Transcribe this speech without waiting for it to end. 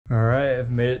All right, I've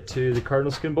made it to the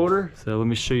Cardinal Skin boulder. So let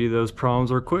me show you those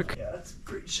problems real quick. Yeah, that's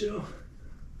pretty chill.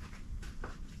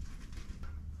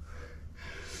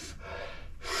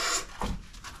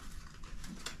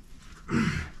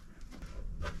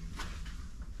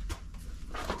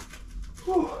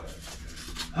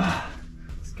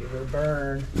 Let's give it a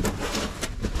burn.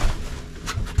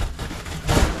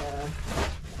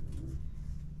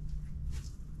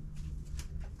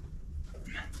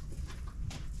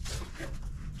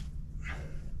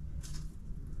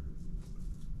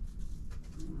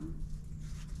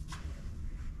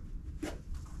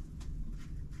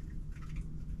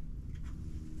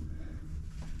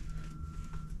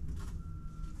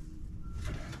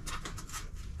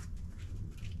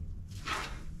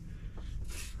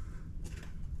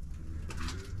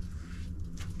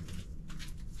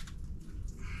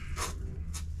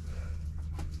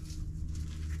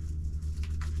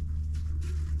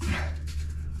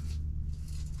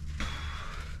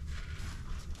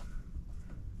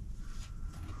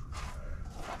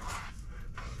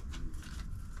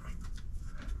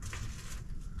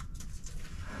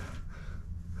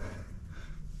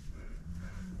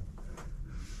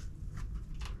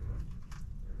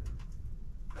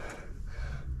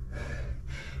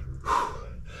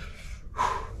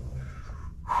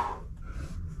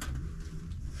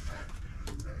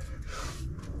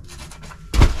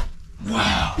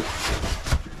 Wow.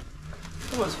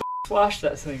 Almost flashed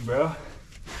that thing, bro.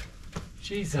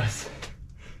 Jesus.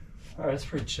 Alright, that's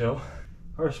pretty chill.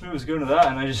 First move was going to that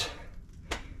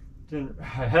and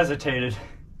I hesitated.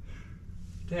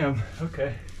 Damn,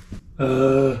 okay.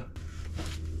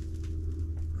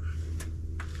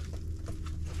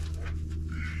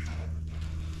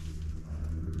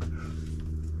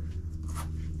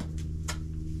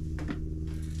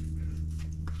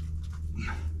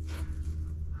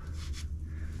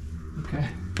 Okay.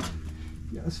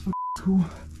 Yeah, that's cool.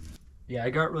 Yeah, I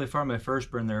got really far on my first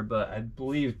burn there, but I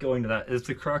believe going to that is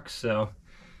the crux, so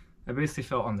I basically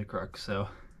felt on the crux. So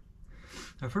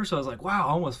at first I was like, wow, I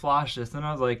almost flashed this. Then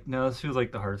I was like, no, this feels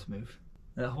like the hardest move.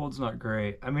 That hold's not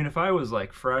great. I mean, if I was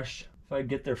like fresh, if I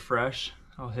get there fresh,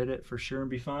 I'll hit it for sure and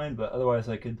be fine, but otherwise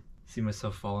I could see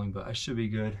myself falling, but I should be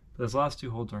good. But those last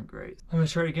two holds aren't great. I'm gonna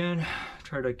try it again,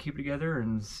 try to keep it together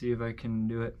and see if I can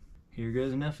do it. Here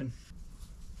goes nothing.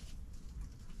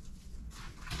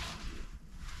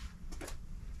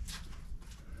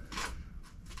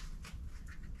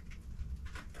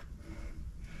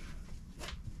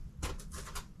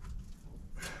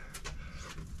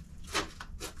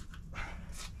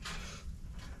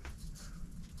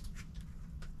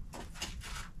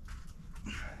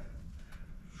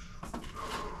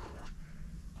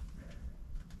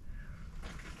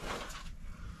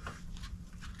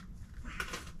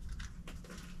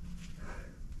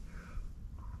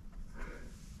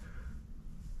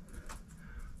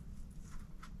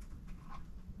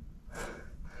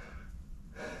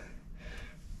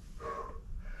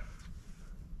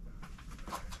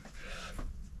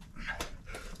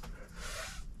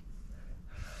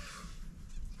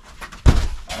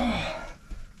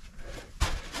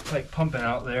 Like pumping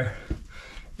out there.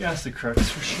 Yeah, that's the crux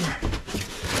for sure.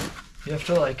 You have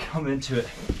to like come into it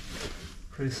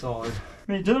pretty solid.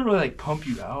 I mean, it doesn't really like pump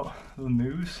you out, the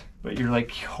moves, but you're like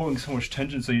holding so much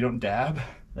tension so you don't dab,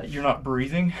 that you're not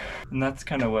breathing. And that's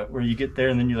kind of where you get there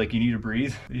and then you're like, you need to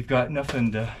breathe. You've got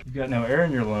nothing to, you've got no air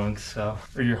in your lungs, so,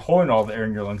 or you're holding all the air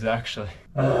in your lungs actually.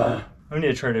 I need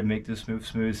to try to make this move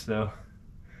smooth though.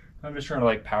 I'm just trying to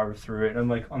like power through it. I'm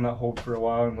like on that hold for a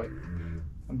while.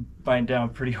 I'm biting down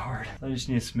pretty hard. I just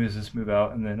need to smooth this move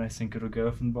out and then I think it'll go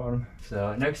from the bottom.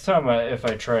 So next time if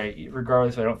I try,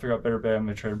 regardless if I don't figure out better bed, I'm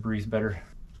gonna try to breathe better.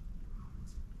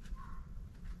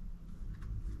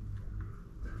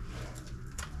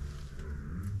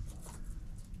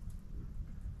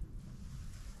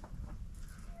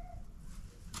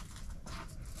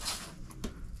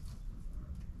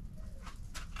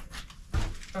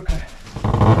 Okay.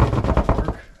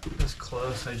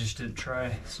 Close. I just didn't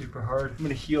try super hard. I'm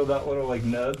gonna heal that little like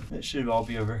nub. It should all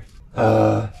be over.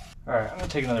 All right, I'm gonna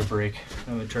take another break.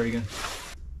 I'm gonna try it again.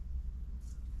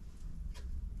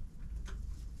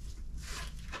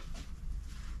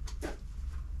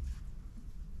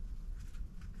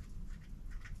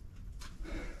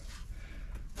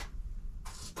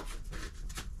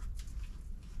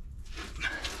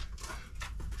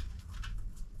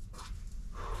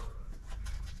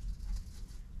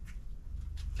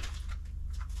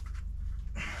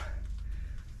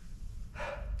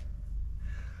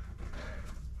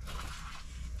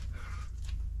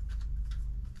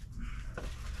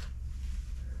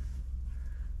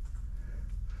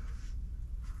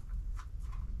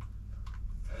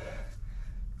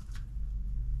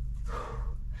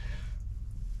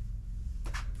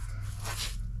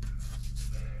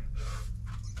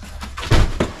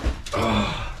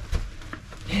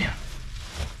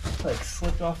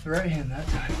 popped off the right hand that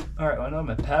time. All right, well, now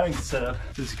my padding setup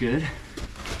is good.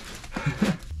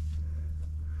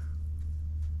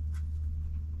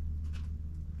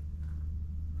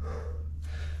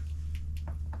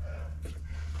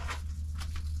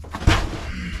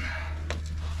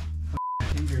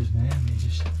 Fingers, man,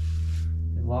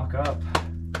 they lock up.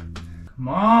 Come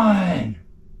on!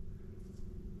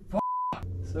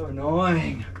 So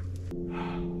annoying.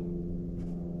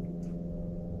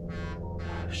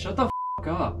 Shut the f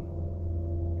up.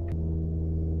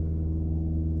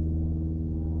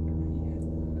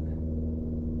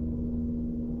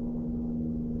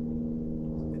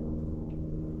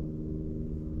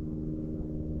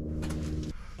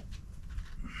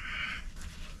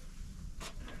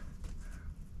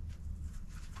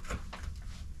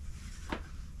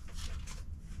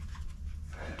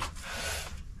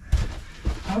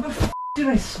 How the f did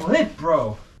I slip,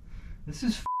 bro? This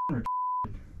is f***ing retarded.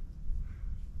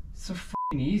 It's so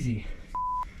f***ing easy.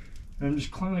 And I'm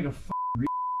just climbing like a f***ing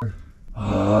retard.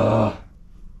 Ugh.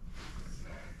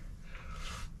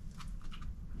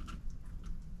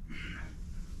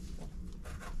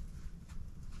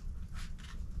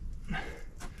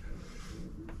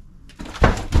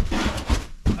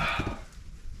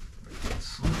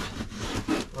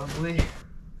 Slip. Lovely.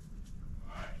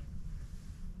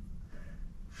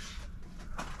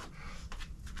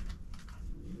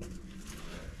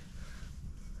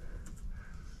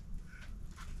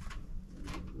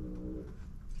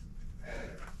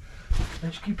 I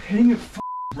just keep hitting it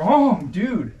wrong,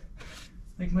 dude.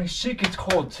 Like, my shit gets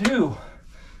cold too.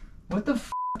 What the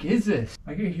is this?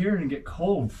 I get here and get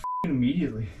cold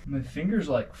immediately. My fingers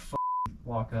like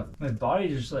lock up. My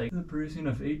body's just like, not producing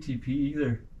enough ATP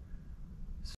either.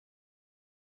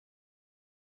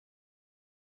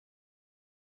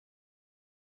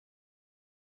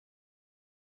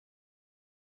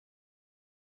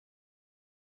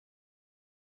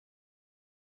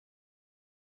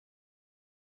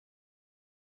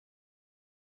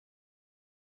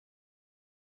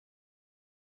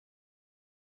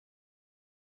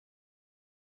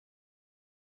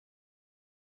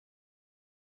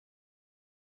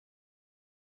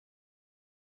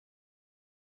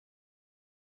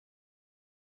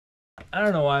 I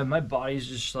don't know why, my body's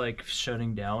just like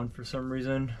shutting down for some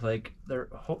reason. Like the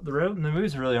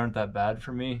moves really aren't that bad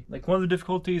for me. Like one of the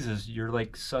difficulties is you're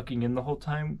like sucking in the whole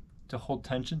time to hold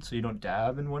tension so you don't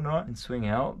dab and whatnot and swing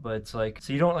out, but it's like,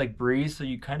 so you don't like breathe, so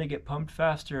you kind of get pumped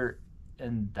faster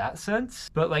in that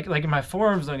sense. But like in my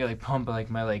forearms don't get like pumped, but like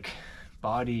my like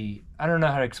body, I don't know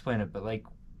how to explain it, but like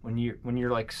when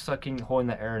you're like sucking, holding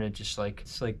the air, and it just like,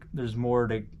 it's like there's more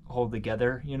to hold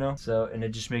together, you know? So, and it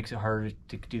just makes it harder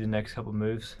to do the next couple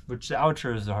moves, which the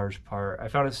outro is the hardest part. I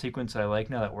found a sequence that I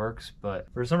like now that works, but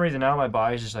for some reason now my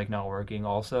body's just like not working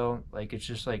also. Like it's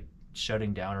just like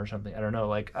shutting down or something. I don't know,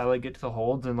 like I like get to the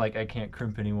holds and like I can't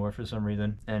crimp anymore for some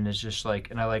reason. And it's just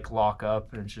like, and I like lock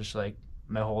up and it's just like,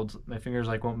 my fingers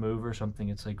like won't move or something.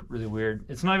 It's like really weird.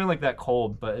 It's not even like that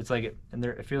cold, but it's like, and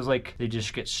it feels like they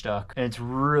just get stuck, and it's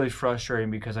really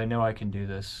frustrating because I know I can do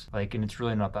this, like, and it's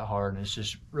really not that hard, and it's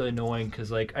just really annoying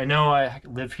because like I know I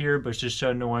live here, but it's just so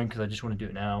annoying because I just want to do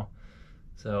it now.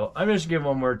 So I'm just gonna give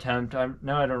one more attempt.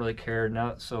 Now I don't really care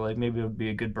now, so like maybe it would be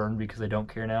a good burn because I don't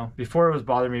care now. Before it was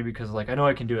bothering me because like I know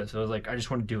I can do it, so I was like I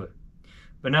just want to do it.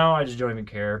 But now I just don't even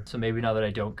care. So maybe now that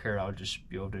I don't care, I'll just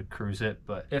be able to cruise it.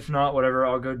 But if not, whatever,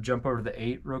 I'll go jump over to the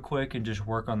 8 real quick and just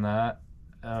work on that.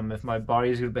 If my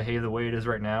body's gonna behave the way it is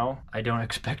right now, I don't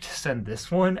expect to send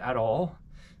this one at all.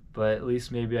 But at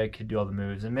least maybe I could do all the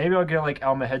moves. And maybe I'll get like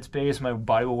out of my headspace, my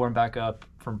body will warm back up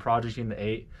from projecting the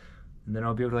 8. And then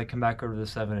I'll be able to like come back over to the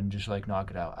 7 and just like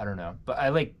knock it out. I don't know. But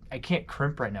I can't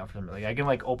crimp right now for them. Like I can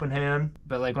like open hand,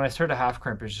 but like when I start to half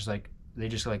crimp, it's just like, they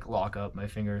just like lock up my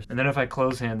fingers. And then if I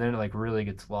close hand, then it like really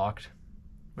gets locked,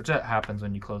 which that happens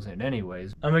when you close hand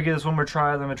anyways. I'm gonna give this one more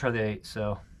try, then I'm gonna try the 8,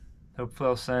 so hopefully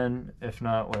I'll send. If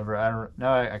not, whatever. I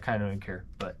kind of don't even care,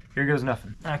 but here goes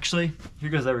nothing. Actually, here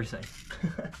goes everything.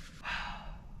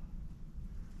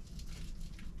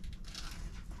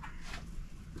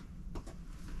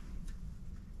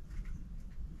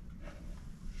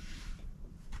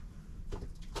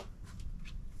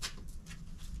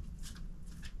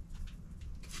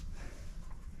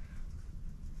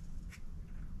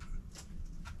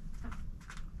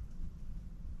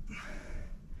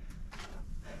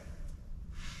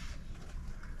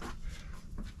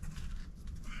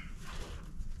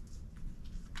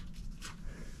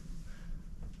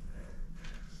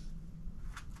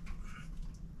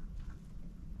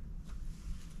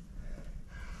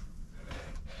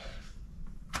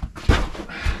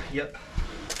 Yep.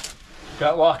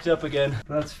 got locked up again.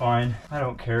 But that's fine. I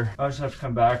don't care. I'll just have to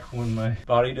come back when my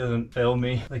body doesn't fail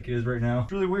me like it is right now.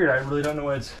 It's really weird. I really don't know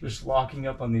why it's just locking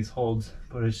up on these holds,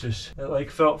 but it's just, it like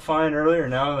felt fine earlier.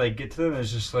 Now like get to them,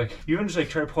 it's just like, even just like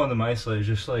try pulling them isolated,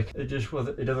 just like, it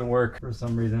doesn't work for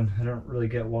some reason. I don't really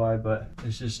get why, but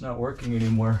it's just not working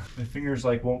anymore. My fingers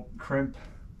like won't crimp.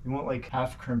 You won't like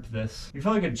half crimp this. You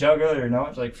felt like a jug earlier, now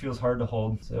it like feels hard to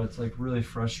hold. So it's like really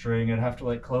frustrating. I'd have to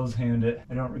like close hand it.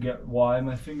 I don't get why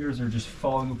my fingers are just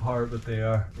falling apart, but they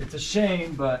are. It's a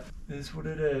shame, but it is what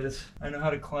it is. I know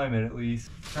how to climb it at least.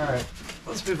 All right,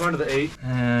 let's move on to the 8.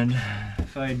 And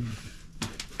if I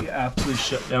get absolutely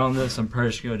shut down this, I'm probably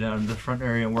just gonna go down to the front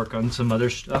area and work on some other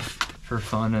stuff for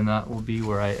fun, and that will be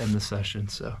where I end the session.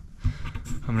 So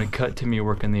I'm gonna cut to me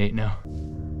working the 8 now.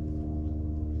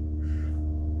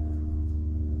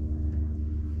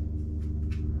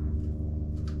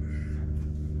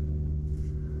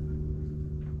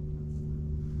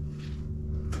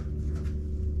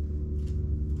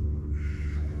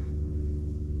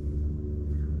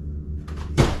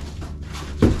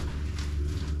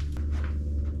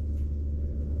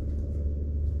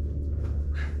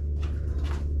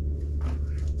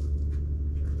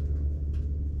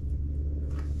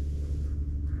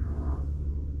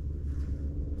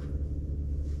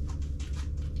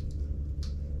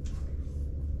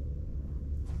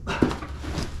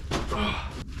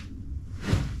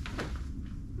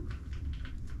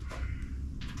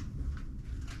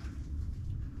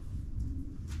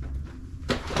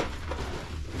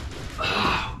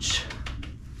 Ouch.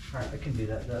 All right, I can do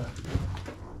that though.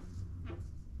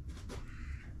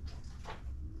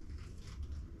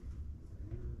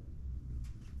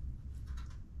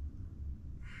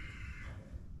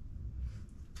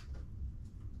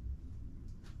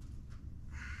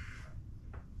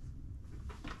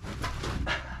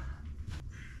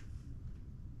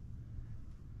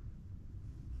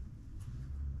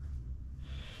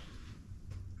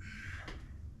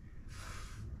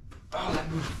 Oh,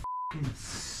 that move fucking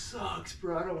sucks,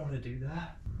 bro. I don't want to do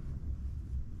that.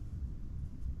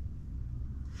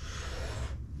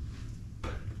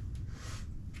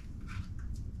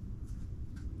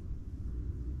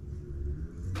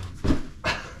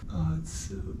 Oh, it's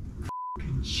so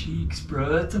fucking cheeks,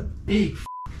 bro. That's a big.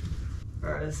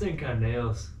 Alright, this thing kind of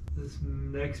nails. This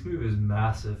next move is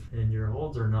massive, and your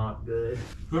holds are not good.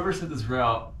 Whoever set this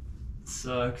route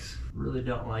sucks. Really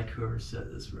don't like whoever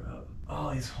set this route.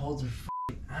 Oh, these holds are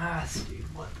fucking ass, dude.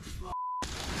 What the fuck?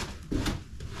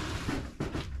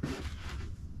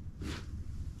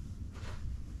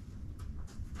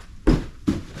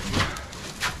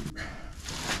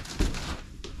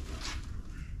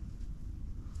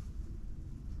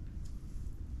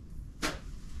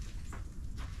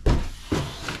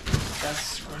 That's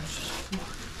scrunched as fuck.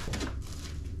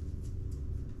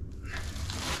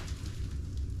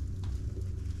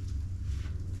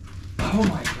 Oh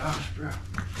my gosh, bro.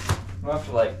 I'll have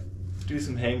to like do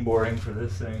some hangboarding for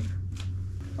this thing.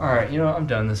 Alright, you know what? I'm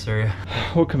done this area.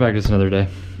 We'll come back to this another day.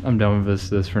 I'm done with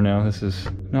this for now. This is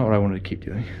not what I wanted to keep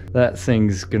doing. That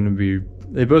thing's gonna be,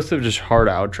 they both have just hard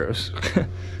outros.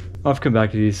 I'll have to come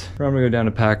back to these. I'm gonna go down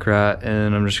to Pack Rat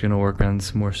and I'm just gonna work on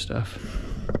some more stuff.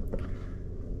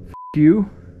 F you.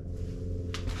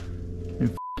 And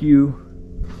f you.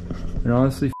 And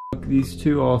honestly, f these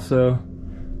two also.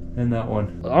 And that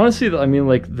one. Honestly, I mean,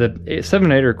 like the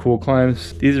 7-8 are cool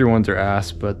climbs. These are ones are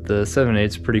ass, but the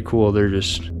 7-8's pretty cool. They're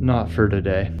just not for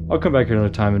today. I'll come back here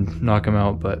another time and knock them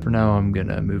out, but for now I'm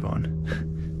gonna move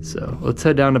on. So let's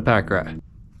head down to Pack Rat.